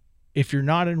if you're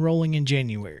not enrolling in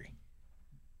January.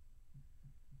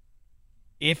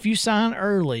 If you sign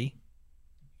early,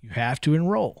 you have to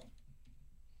enroll.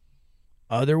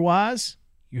 Otherwise,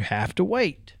 you have to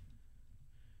wait.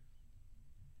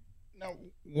 Now,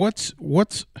 what's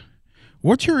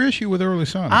your issue with early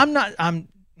signing?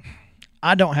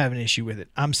 I don't have an issue with it.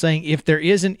 I'm saying if there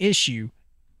is an issue,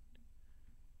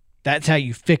 that's how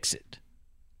you fix it.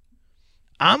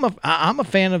 I'm a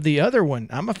fan of the other one.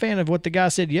 I'm a fan of what the guy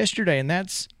said yesterday, and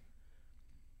that's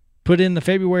put in the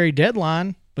February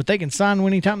deadline, but they can sign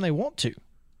anytime they want to.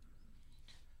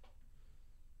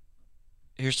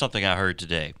 Here's something I heard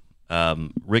today.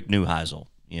 Rick Neuheisel,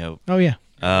 Oh yeah.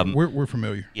 We're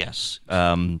familiar. Yes.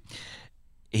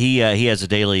 He has a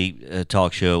daily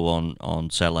talk show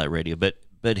on satellite radio,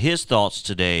 but his thoughts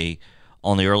today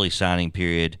on the early signing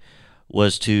period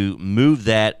was to move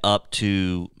that up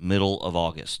to middle of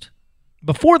August.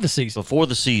 Before the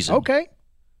season. Okay.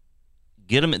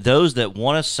 Get them, those that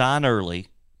want to sign early,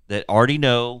 that already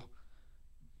know,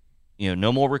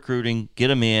 no more recruiting, get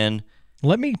them in.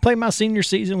 Let me play my senior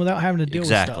season without having to deal with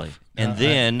stuff. And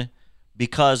then,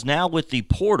 because now with the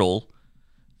portal,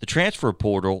 the transfer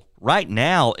portal, right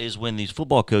now is when these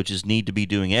football coaches need to be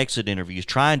doing exit interviews,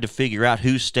 trying to figure out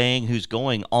who's staying, who's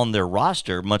going on their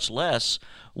roster, much less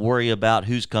worry about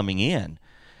who's coming in.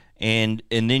 And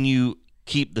then you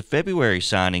keep the February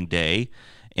signing day,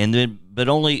 but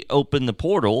only open the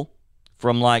portal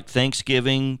from like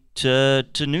Thanksgiving to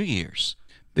New Year's.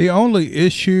 The only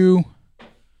issue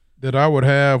that I would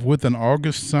have with an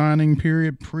August signing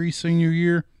period pre-senior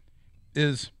year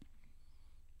is,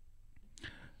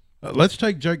 let's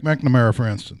take Jake McNamara, for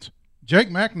instance. Jake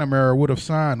McNamara would have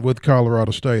signed with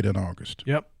Colorado State in August.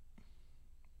 Yep.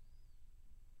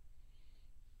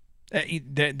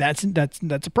 That's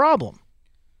a problem.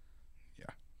 Yeah.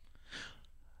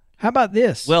 How about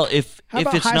this? Well, if How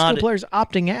about it's high not school players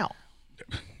opting out?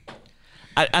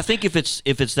 I think if it's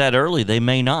that early, they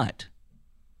may not.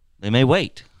 They may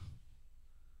wait.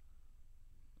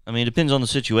 I mean, it depends on the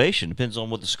situation. Depends on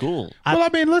what the school. Well,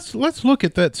 let's look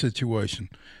at that situation.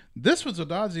 This was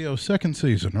Adazio's second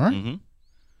season, right? Mm-hmm.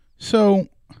 So,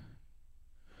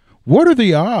 what are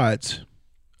the odds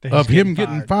of him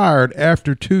getting fired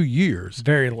after 2 years?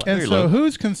 Very low. And so,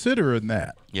 who's considering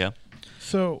that? Yeah.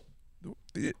 So,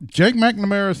 Jake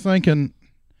McNamara is thinking,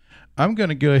 I'm going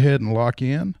to go ahead and lock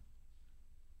in,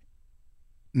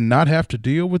 not have to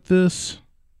deal with this,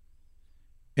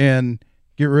 and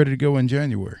get ready to go in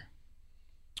January.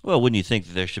 Well, wouldn't you think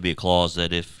that there should be a clause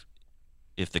that if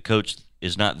the coach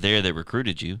is not there that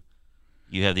recruited you,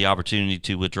 you have the opportunity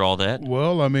to withdraw that?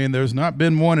 Well, there's not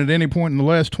been one at any point in the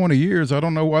last 20 years. I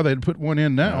don't know why they'd put one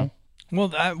in now.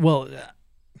 Well,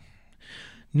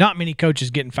 not many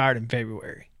coaches getting fired in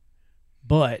February,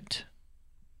 but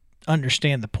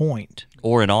understand the point.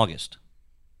 Or in August.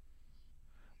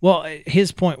 Well,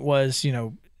 his point was,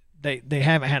 they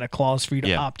haven't had a clause for you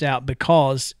to opt out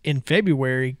because in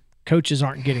February coaches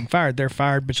aren't getting fired. They're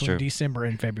fired between True. December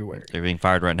and February. They're being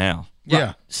fired right now.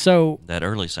 Yeah. So, That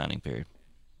early signing period.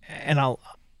 and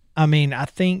I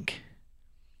think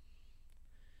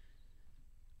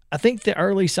the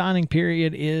early signing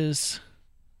period is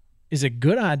a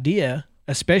good idea,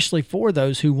 especially for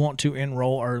those who want to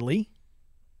enroll early.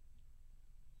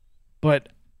 But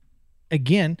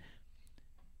again,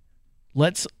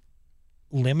 let's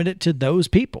limit it to those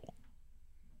people.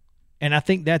 And I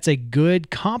think that's a good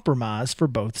compromise for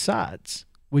both sides.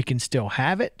 We can still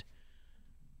have it,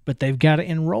 but they've got to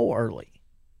enroll early.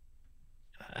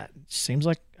 It seems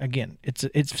like, again, it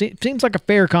seems like a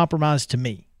fair compromise to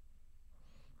me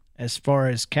as far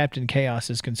as Captain Chaos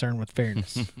is concerned with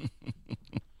fairness.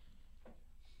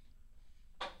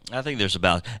 I think there's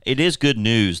about – it is good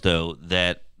news, though,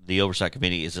 that the Oversight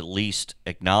Committee is at least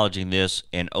acknowledging this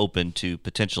and open to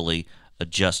potentially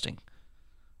adjusting.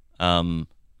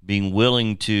 Being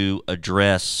willing to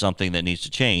address something that needs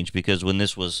to change, because when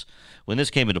this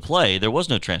came into play, there was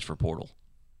no transfer portal.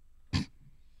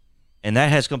 And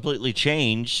that has completely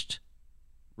changed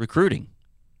recruiting.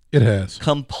 It has.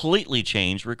 Completely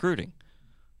changed recruiting.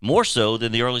 More so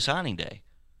than the early signing day.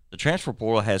 The transfer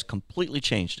portal has completely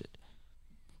changed it.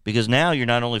 Because now you're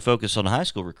not only focused on high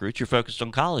school recruits, you're focused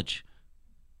on college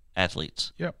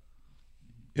athletes. Yep.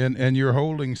 And you're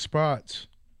holding spots.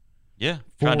 Yeah,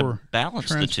 trying to For balance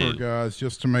the transfer two. guys,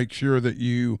 just to make sure that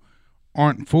you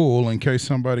aren't full in case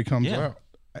somebody comes out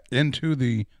into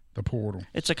the portal.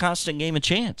 It's a constant game of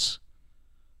chance.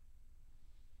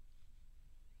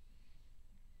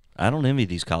 I don't envy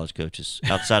these college coaches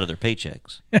outside of their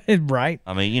paychecks. Right.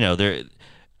 I mean,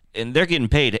 they're getting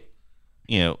paid,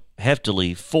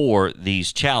 heftily for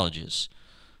these challenges.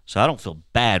 So I don't feel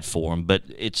bad for them, but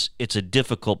it's a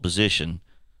difficult position.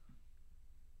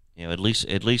 At least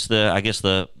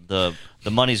the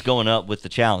money's going up with the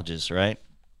challenges, right?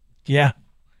 Yeah.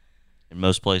 In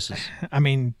most places. I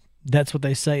mean, that's what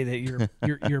they say, that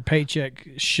your paycheck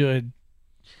should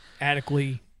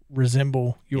adequately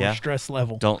resemble your stress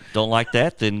level. Don't like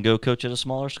that? Then go coach at a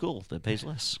smaller school that pays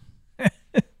less.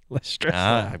 Less stress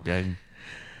level.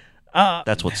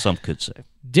 That's what some could say.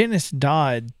 Dennis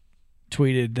Dodd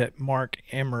tweeted that Mark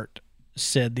Emmert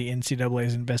said the NCAA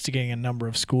is investigating a number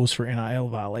of schools for NIL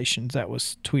violations. That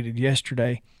was tweeted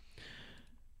yesterday.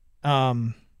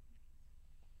 Do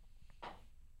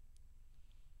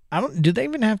they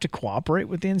even have to cooperate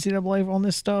with the NCAA on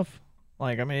this stuff?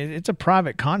 It's a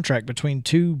private contract between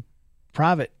a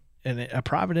private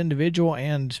individual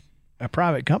and a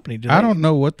private company. I don't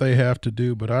know what they have to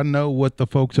do, but I know what the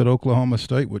folks at Oklahoma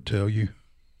State would tell you.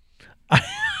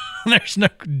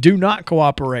 Do not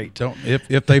cooperate. Don't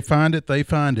if they find it, they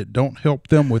find it. Don't help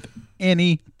them with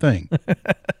anything.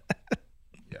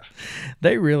 Yeah.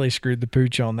 They really screwed the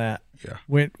pooch on that. Yeah.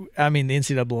 The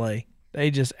NCAA, they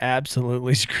just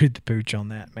absolutely screwed the pooch on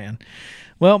that, man.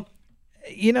 Well,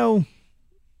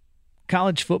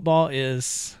 college football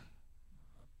is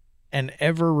an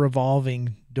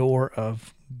ever-revolving door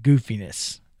of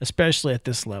goofiness, especially at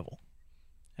this level.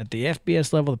 At the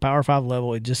FBS level, the Power 5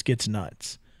 level, it just gets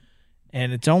nuts.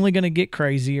 And it's only going to get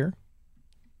crazier.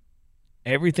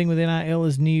 Everything with NIL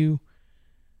is new.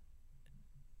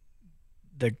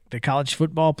 The college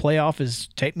football playoff is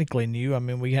technically new. I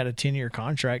mean, we had a 10-year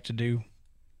contract to do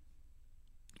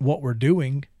what we're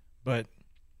doing, but it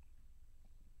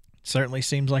certainly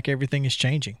seems like everything is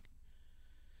changing.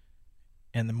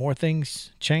 And the more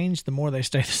things change, the more they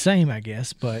stay the same, I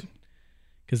guess. But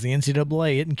because the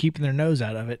NCAA isn't keeping their nose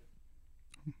out of it.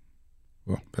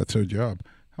 Well, that's their job.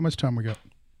 How much time we got?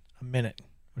 A minute.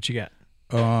 What you got?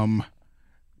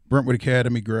 Brentwood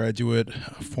Academy graduate,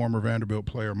 former Vanderbilt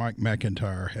player Mike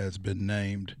McIntyre has been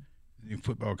named the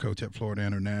football coach at Florida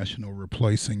International,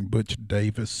 replacing Butch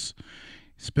Davis.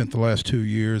 He spent the last 2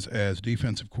 years as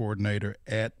defensive coordinator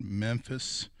at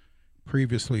Memphis,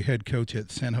 previously head coach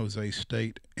at San Jose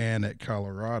State and at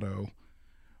Colorado,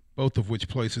 both of which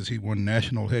places he won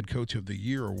National Head Coach of the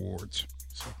Year awards.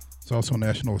 So he's also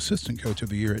National Assistant Coach of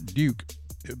the Year at Duke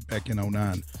back in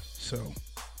 2009. So,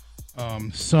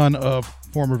 son of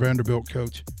former Vanderbilt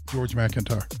coach George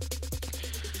McIntyre.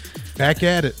 Back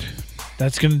at it.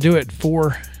 That's going to do it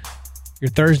for your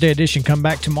Thursday edition. Come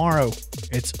back tomorrow.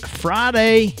 It's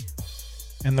Friday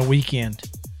and the weekend.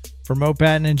 For Mo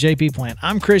Patton and JP Plant,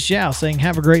 I'm Chris Yao saying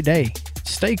have a great day.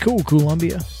 Stay cool,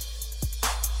 Columbia.